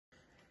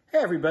Hey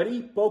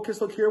everybody, Bo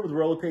Kislock here with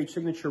Royal LePage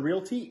Signature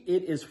Realty.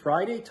 It is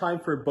Friday, time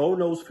for Bo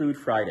Knows Food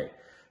Friday.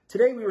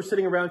 Today we were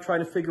sitting around trying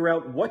to figure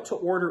out what to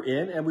order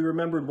in, and we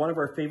remembered one of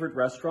our favorite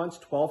restaurants,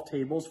 12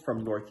 Tables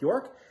from North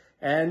York.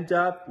 And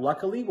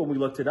luckily, when we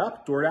looked it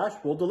up,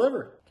 DoorDash will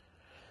deliver.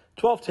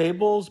 12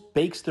 Tables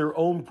bakes their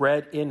own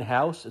bread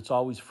in-house. It's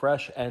always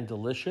fresh and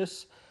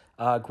delicious.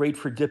 Great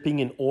for dipping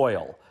in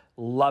oil.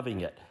 Loving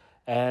it.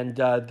 And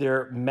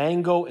their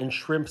mango and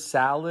shrimp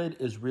salad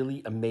is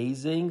really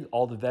amazing.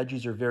 All the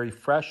veggies are very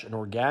fresh and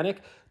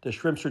organic. The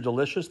shrimps are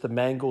delicious. The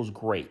mango is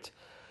great.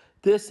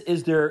 This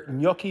is their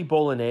gnocchi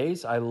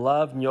bolognese. I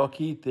love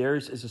gnocchi.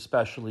 Theirs is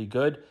especially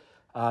good.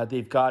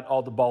 They've got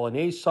all the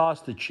bolognese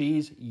sauce, the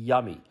cheese,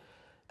 yummy.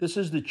 This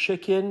is the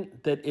chicken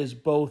that is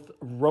both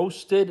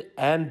roasted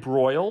and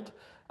broiled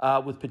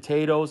with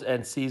potatoes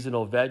and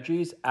seasonal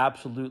veggies.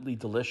 Absolutely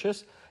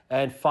delicious.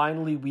 And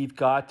finally, we've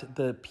got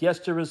the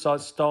pièce de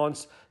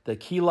résistance, the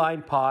key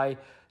lime pie.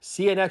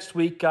 See you next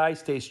week, guys.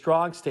 Stay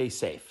strong, stay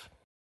safe.